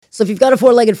So if you've got a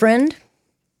four-legged friend,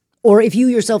 or if you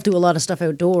yourself do a lot of stuff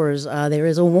outdoors, there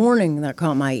is a warning that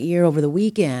caught my ear over the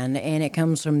weekend, and it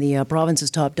comes from the province's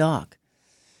top doc.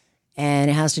 And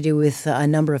it has to do with a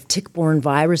number of tick-borne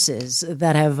viruses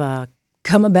that have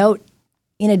come about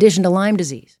in addition to Lyme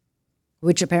disease,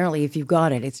 which apparently, if you've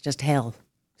got it, it's just hell.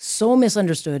 So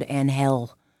misunderstood and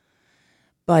hell.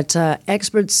 But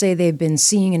experts say they've been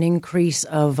seeing an increase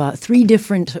of 3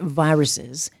 different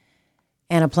viruses: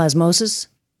 anaplasmosis,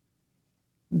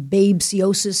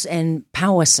 babesiosis, and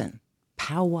powassan.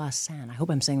 Powassan. I hope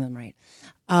I'm saying them right.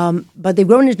 But they've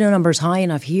grown into numbers high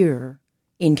enough here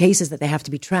in cases that they have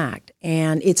to be tracked.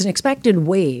 And it's an expected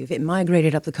wave. It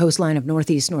migrated up the coastline of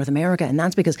Northeast North America, and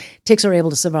that's because ticks are able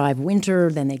to survive winter,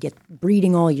 then they get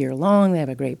breeding all year long, they have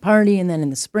a great party, and then in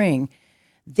the spring,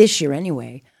 this year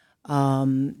anyway,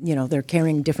 they're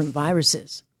carrying different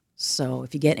viruses. So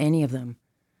if you get any of them,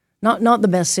 not the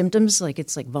best symptoms,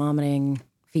 it's like vomiting,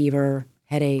 fever,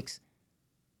 headaches,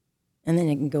 and then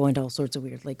it can go into all sorts of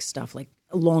weird stuff like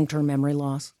long-term memory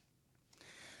loss.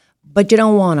 But you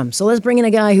don't want them. So let's bring in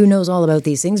a guy who knows all about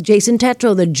these things. Jason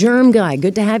Tetro, the germ guy.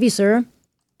 Good to have you, sir.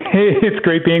 Hey, it's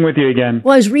great being with you again.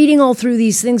 Well, I was reading all through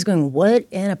these things going, what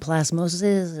anaplasmosis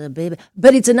is, baby?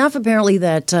 But it's enough, apparently,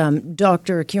 that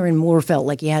Dr. Kieran Moore felt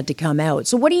like he had to come out.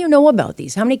 So what do you know about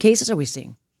these? How many cases are we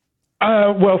seeing?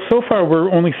 Well, so far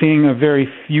we're only seeing a very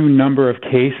few number of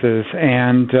cases,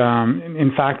 and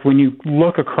in fact, when you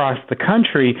look across the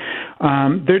country,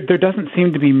 there doesn't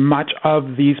seem to be much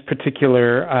of these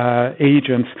particular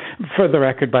agents. For the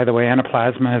record, by the way,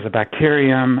 anaplasma is a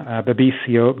bacterium,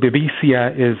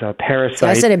 babesia is a parasite. So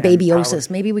I said a babesiosis.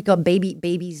 Maybe we call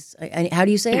babies. How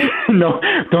do you say it? No,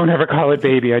 don't ever call it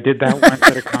baby. I did that once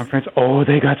at a conference. Oh,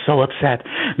 they got so upset.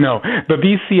 No,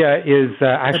 babesia is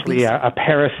actually a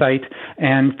parasite.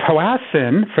 And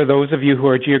powassan, for those of you who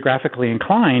are geographically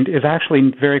inclined, is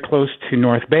actually very close to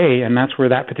North Bay, and that's where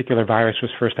that particular virus was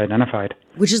first identified.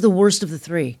 Which is the worst of the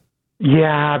 3?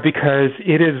 Yeah, because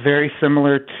it is very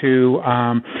similar to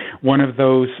one of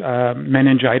those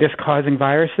meningitis-causing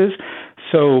viruses.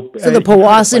 So the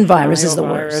powassan virus is the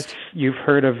worst. You've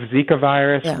heard of Zika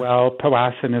virus. Yeah. Well,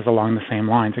 powassan is along the same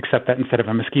lines, except that instead of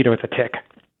a mosquito, it's a tick.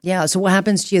 Yeah, so what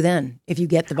happens to you then if you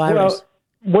get the virus? Well,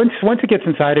 once it gets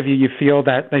inside of you, you feel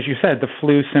that, as you said, the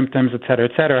flu symptoms, et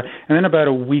cetera, and then about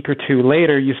a week or 2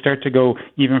 later, you start to go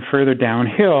even further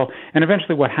downhill, and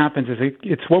eventually what happens is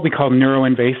it's what we call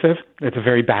neuroinvasive. It's a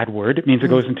very bad word. It means it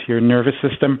goes into your nervous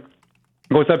system,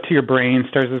 goes up to your brain,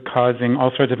 starts causing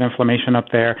all sorts of inflammation up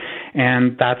there,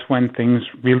 and that's when things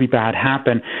really bad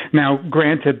happen. Now,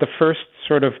 granted, the first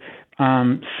sort of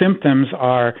symptoms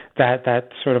are that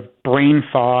sort of brain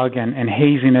fog and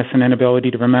haziness and inability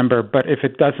to remember. But if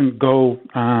it doesn't go,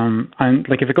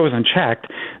 if it goes unchecked,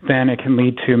 then it can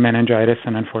lead to meningitis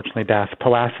and unfortunately death.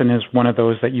 Powassan is one of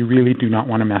those that you really do not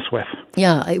want to mess with.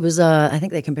 Yeah, it was. I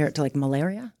think they compare it to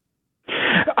malaria.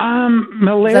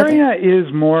 Malaria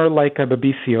is more like a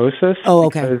babesiosis. Oh,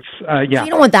 okay. Because, So you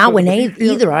don't want that one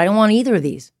either. I don't want either of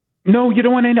these. No, you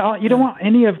don't want any. You don't want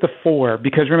any of the 4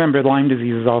 because remember, Lyme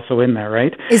disease is also in there,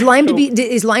 right? Is Lyme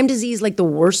disease the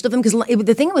worst of them? Because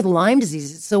the thing with Lyme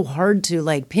disease, it's so hard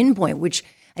to pinpoint, which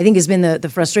I think has been the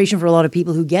frustration for a lot of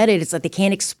people who get it. It's like they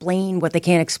can't explain what they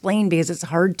can't explain because it's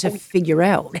hard to figure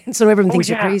out, and so everyone thinks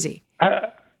you're crazy.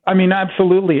 I mean,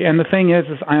 absolutely. And the thing is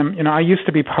I used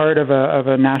to be part of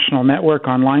a national network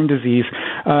on Lyme disease,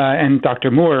 and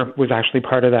Dr. Moore was actually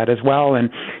part of that as well.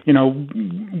 And,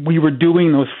 we were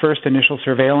doing those first initial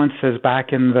surveillances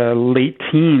back in the late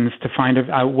teens to find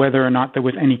out whether or not there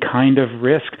was any kind of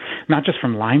risk, not just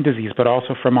from Lyme disease, but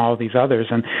also from all these others.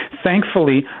 And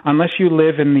thankfully, unless you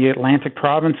live in the Atlantic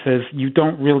provinces, you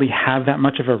don't really have that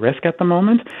much of a risk at the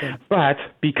moment. Yeah. But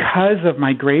because of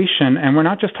migration, and we're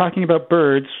not just talking about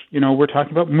birds, we're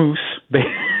talking about moose.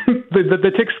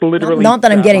 The ticks literally... Not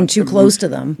that I'm getting too close to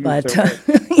them, but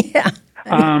yeah.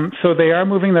 So they are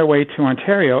moving their way to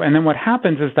Ontario. And then what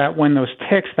happens is that when those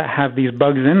ticks that have these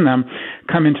bugs in them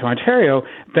come into Ontario,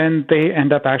 then they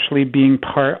end up actually being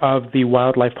part of the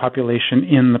wildlife population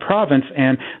in the province.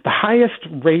 And the highest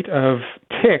rate of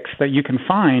ticks that you can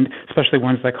find, especially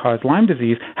ones that cause Lyme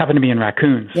disease, happen to be in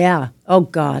raccoons. Yeah. Oh,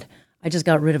 God. I just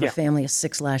got rid of a family of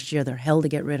 6 last year. They're hell to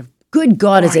get rid of. Good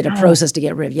God, is it a process to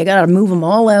get rid of? You got to move them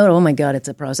all out. Oh, my God, it's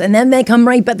a process. And then they come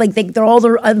right back. They're all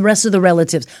the rest of the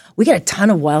relatives. We got a ton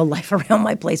of wildlife around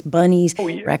my place. Bunnies,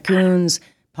 raccoons,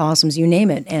 possums, you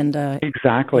name it. And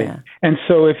exactly. yeah. And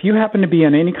so if you happen to be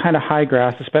in any kind of high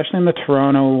grass, especially in the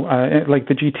Toronto, like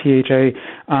the GTHA,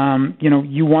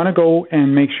 you want to go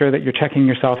and make sure that you're checking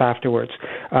yourself afterwards.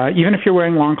 Even if you're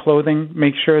wearing long clothing,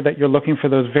 make sure that you're looking for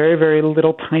those very, very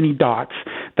little tiny dots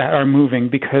that are moving,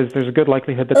 because there's a good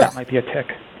likelihood that that might be a tick.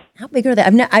 How big are they?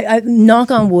 I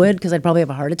knock on wood, because I'd probably have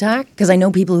a heart attack, because I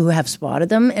know people who have spotted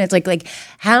them. And it's like,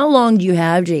 how long do you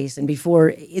have, Jason,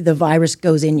 before the virus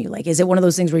goes in you? Like, is it one of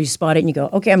those things where you spot it and you go,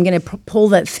 okay, I'm going to pull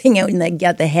that thing out and then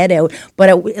get the head out? But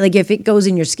if it goes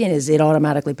in your skin, is it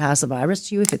automatically pass the virus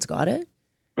to you if it's got it?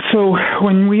 So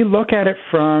when we look at it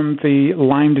from the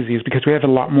Lyme disease, because we have a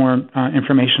lot more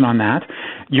information on that,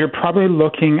 you're probably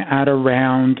looking at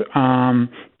around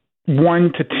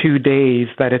 1 to 2 days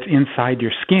that it's inside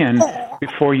your skin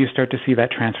before you start to see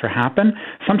that transfer happen.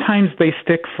 Sometimes they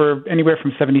stick for anywhere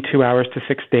from 72 hours to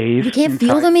 6 days. You can't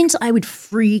feel them inside? I would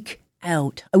freak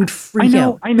out. I would freak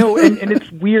out. I know, and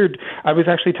it's weird. I was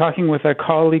actually talking with a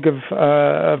colleague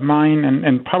of mine,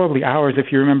 and probably ours,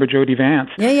 if you remember Jody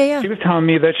Vance. Yeah. She was telling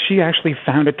me that she actually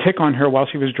found a tick on her while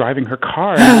she was driving her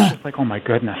car, and I was just like, oh my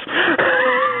goodness.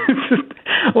 It's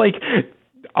just like,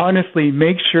 honestly,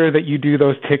 make sure that you do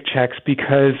those tick checks,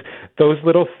 because those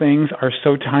little things are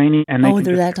so tiny. And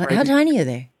they're that tiny. How tiny are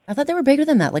they? I thought they were bigger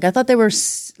than that. Like, I thought they were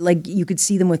like you could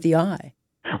see them with the eye.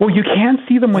 Well, you can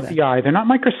see them with the eye. They're not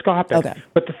microscopic. Okay.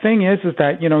 But the thing is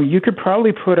that, you could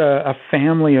probably put a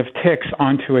family of ticks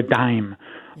onto a dime.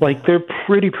 Like, they're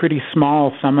pretty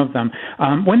small, some of them.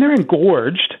 When they're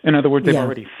engorged, in other words, they've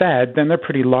already fed, then they're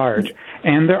pretty large.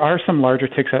 And there are some larger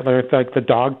ticks out there, like the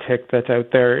dog tick that's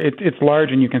out there. It's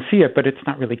large and you can see it, but it's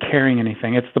not really carrying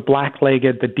anything. It's the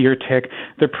black-legged, the deer tick.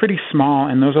 They're pretty small,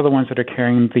 and those are the ones that are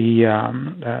carrying the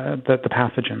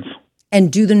pathogens. And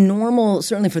do the normal,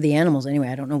 certainly for the animals anyway,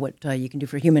 I don't know what you can do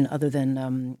for human other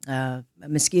than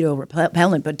mosquito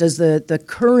repellent, but does the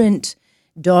current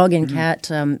dog and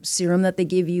cat serum that they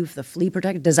give you for the flea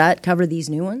protector, does that cover these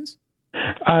new ones?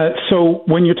 So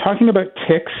when you're talking about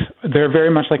ticks, they're very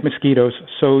much like mosquitoes.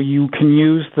 So you can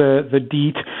use the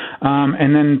DEET,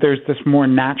 and then there's this more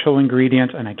natural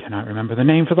ingredient, and I cannot remember the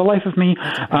name for the life of me,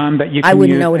 that you can I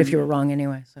wouldn't use. know it if you were wrong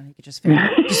anyway, so you could just fake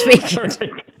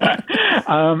it.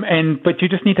 But you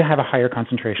just need to have a higher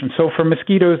concentration. So for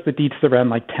mosquitoes, the DEET's around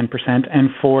like 10%, and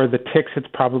for the ticks, it's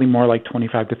probably more like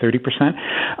 25 to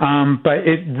 30%. But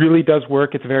it really does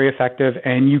work. It's very effective,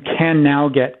 and you can now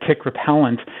get tick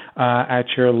repellent at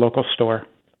your local store.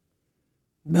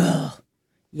 Ugh,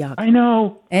 yuck. I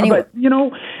know. Anyway. But,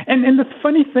 and the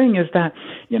funny thing is that,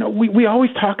 we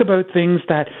always talk about things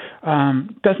that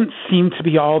doesn't seem to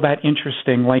be all that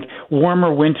interesting, like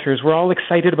warmer winters. We're all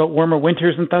excited about warmer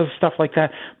winters and stuff like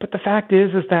that. But the fact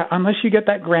is that unless you get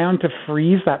that ground to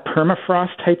freeze, that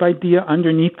permafrost type idea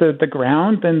underneath the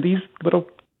ground, then these little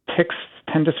ticks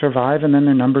tend to survive, and then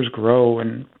their numbers grow.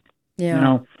 And,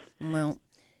 well...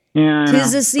 Yeah,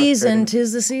 tis the season,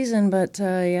 but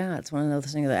it's one of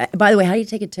those things. By the way, how do you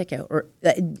take a tick out? Or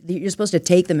you're supposed to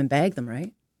take them and bag them,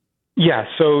 right? Yeah,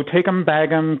 so take them, bag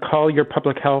them, call your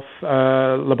public health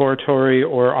laboratory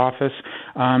or office.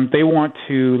 They want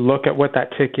to look at what that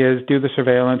tick is, do the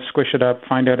surveillance, squish it up,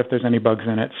 find out if there's any bugs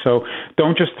in it. So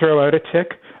don't just throw out a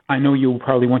tick. I know you'll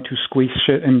probably want to squeeze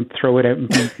it and throw it out and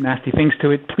do nasty things to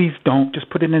it. Please don't. Just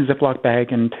put it in a Ziploc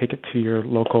bag and take it to your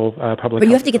local public. But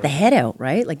you have to get the head out,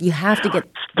 right? Like you have to get.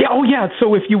 Yeah. Oh, yeah.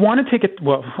 So if you want to take it,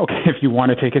 if you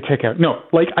want to take a tick out, no.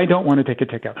 Like I don't want to take a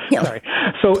tick out. Sorry.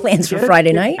 So plans for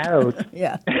Friday night. Out.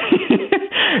 Yeah.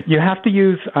 You have to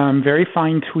use very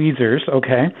fine tweezers.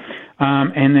 Okay.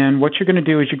 And then what you're going to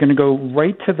do is you're going to go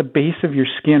right to the base of your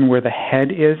skin where the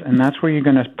head is, and that's where you're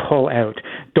going to pull out.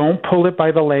 Don't pull it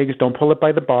by the legs. Don't pull it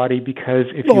by the body, because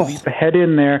if you leave the head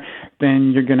in there,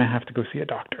 then you're going to have to go see a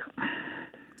doctor.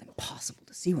 It's impossible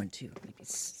to see one, too.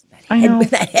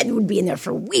 That head would be in there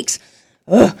for weeks.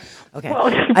 Ugh. Okay.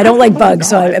 Well, I don't like bugs,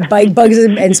 so bugs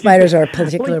and spiders are a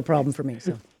particular problem for me.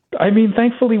 So. I mean,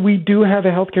 thankfully, we do have a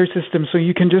healthcare system, so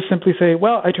you can just simply say,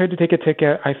 well, I tried to take a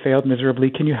ticket. I failed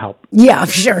miserably. Can you help? Yeah,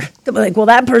 sure. Like, well,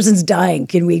 that person's dying.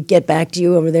 Can we get back to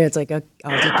you over there? It's like, I'll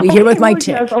just be here with my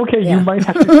tick. Yes, okay, yeah. You might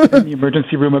have to sit in the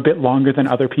emergency room a bit longer than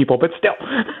other people, but still.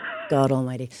 God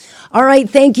almighty. All right,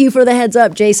 thank you for the heads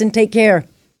up, Jason. Take care.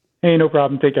 Hey, no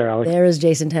problem. Take care, Alex. There is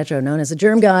Jason Tetro, known as the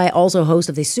Germ Guy, also host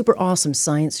of the super awesome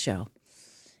science show.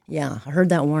 Yeah, I heard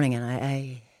that warning,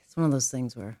 and it's one of those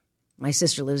things where my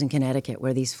sister lives in Connecticut,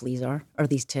 where these fleas are, or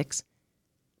these ticks.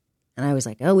 And I was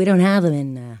like, we don't have them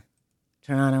in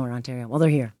Toronto or Ontario. Well, they're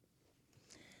here.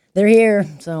 They're here,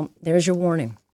 so there's your warning.